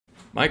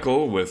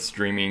Michael with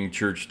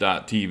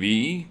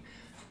StreamingChurch.tv.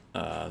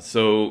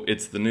 So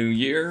it's the new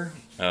year.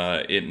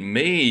 It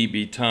may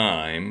be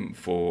time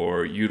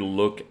for you to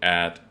look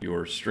at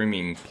your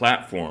streaming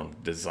platform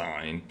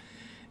design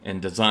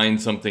and design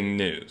something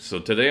new. So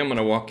today I'm going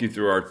to walk you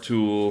through our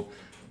tool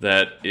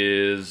that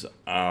is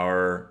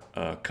our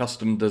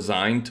custom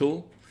design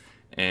tool.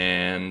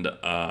 And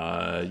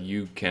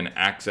you can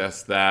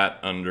access that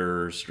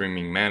under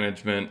streaming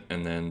management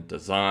and then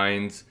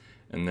designs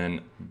and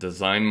then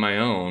design my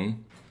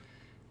own,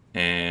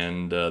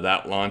 and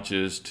that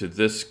launches to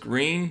this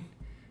screen,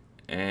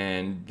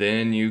 and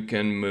then you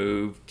can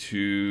move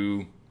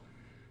to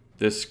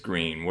this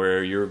screen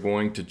where you're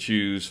going to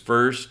choose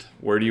first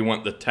where do you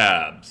want the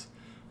tabs,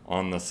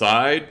 on the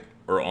side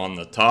or on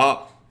the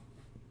top.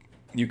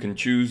 You can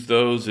choose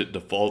those. It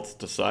defaults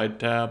to side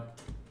tab.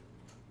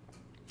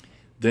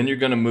 Then you're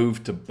going to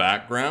move to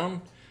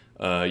background.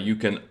 You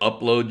can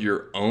upload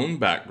your own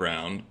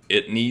background.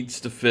 It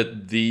needs to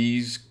fit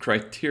these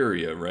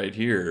criteria right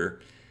here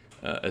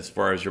as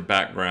far as your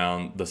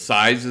background. The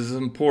size is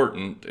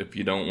important if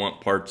you don't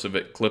want parts of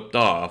it clipped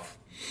off.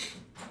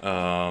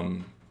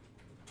 You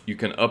can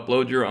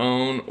upload your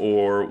own,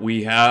 or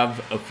we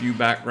have a few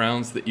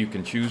backgrounds that you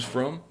can choose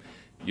from.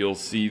 You'll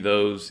see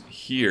those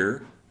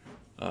here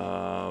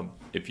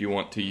if you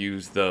want to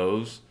use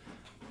those.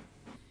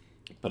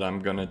 But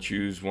I'm going to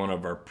choose one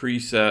of our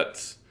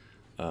presets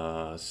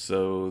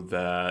so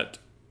that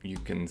you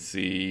can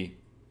see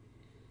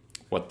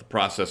what the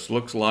process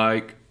looks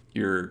like.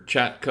 Your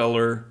chat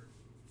color,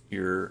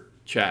 your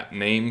chat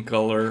name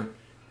color,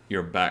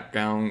 your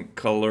background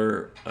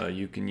color.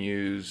 You can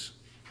use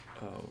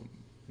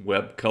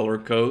web color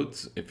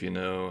codes if you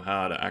know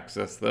how to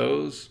access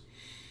those.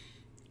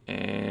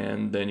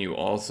 And then you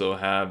also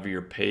have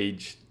your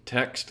page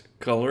text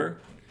color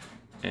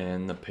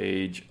and the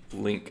page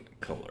link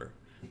color.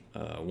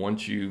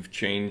 Once you've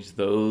changed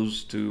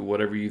those to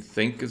whatever you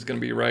think is going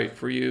to be right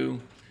for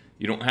you,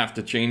 you don't have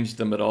to change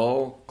them at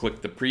all.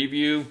 Click the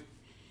preview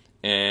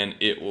and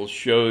it will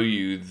show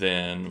you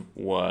then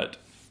what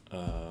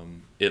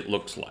it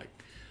looks like.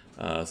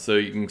 So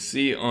you can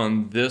see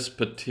on this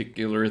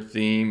particular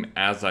theme,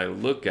 as I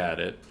look at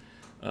it,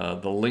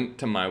 the link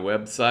to my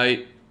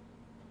website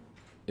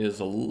is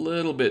a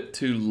little bit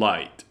too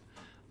light.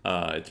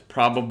 It's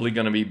probably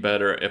going to be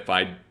better if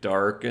I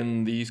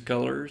darken these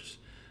colors.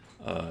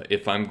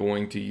 If I'm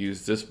going to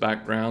use this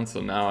background, so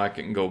now I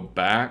can go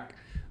back,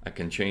 I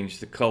can change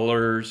the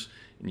colors,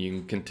 and you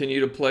can continue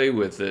to play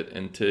with it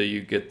until you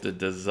get the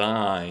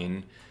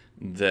design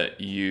that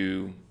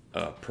you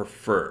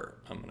prefer.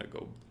 I'm going to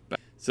go back.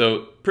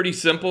 So pretty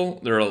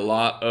simple. There are a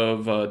lot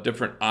of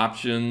different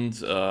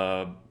options.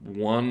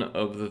 One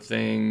of the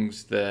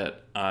things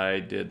that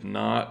I did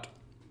not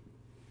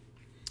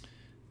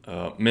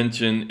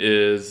mention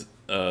is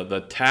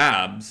the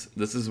tabs.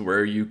 This is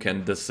where you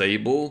can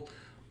disable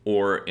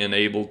or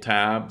enable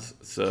tabs.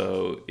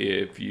 So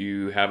if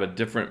you have a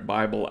different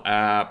Bible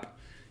app,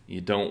 you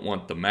don't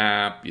want the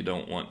map, you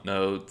don't want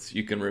notes,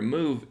 you can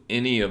remove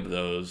any of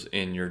those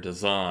in your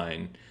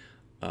design,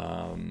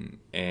 and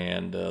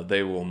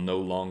they will no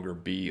longer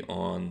be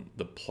on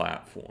the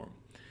platform.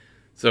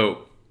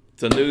 So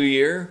it's a new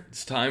year.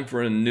 It's time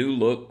for a new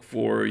look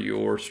for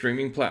your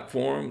streaming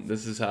platform.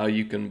 This is how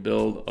you can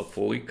build a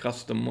fully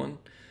custom one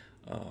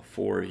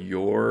for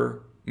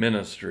your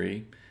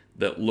ministry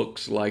that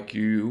looks like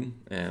you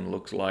and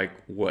looks like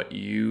what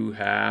you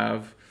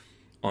have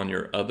on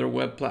your other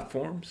web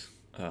platforms.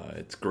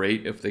 It's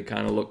great if they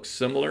kind of look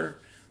similar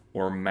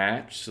or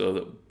match, so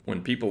that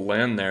when people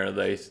land there,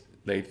 they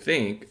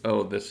think,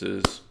 oh, this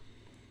is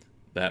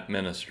that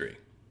ministry.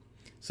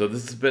 So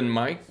this has been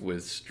Mike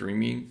with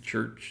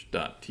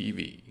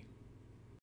StreamingChurch.tv.